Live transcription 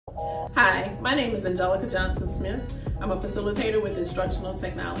My name is Angelica Johnson-Smith. I'm a facilitator with Instructional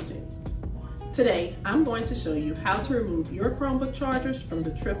Technology. Today, I'm going to show you how to remove your Chromebook chargers from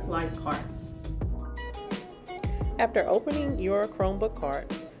the Tripp-Lite cart. After opening your Chromebook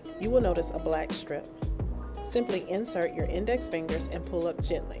cart, you will notice a black strip. Simply insert your index fingers and pull up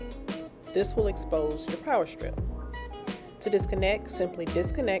gently. This will expose your power strip. To disconnect, simply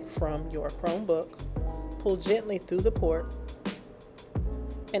disconnect from your Chromebook, pull gently through the port,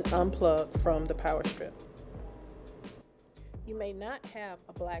 and unplug from the power strip. You may not have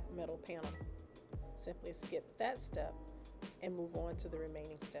a black metal panel. Simply skip that step and move on to the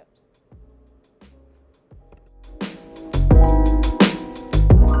remaining steps.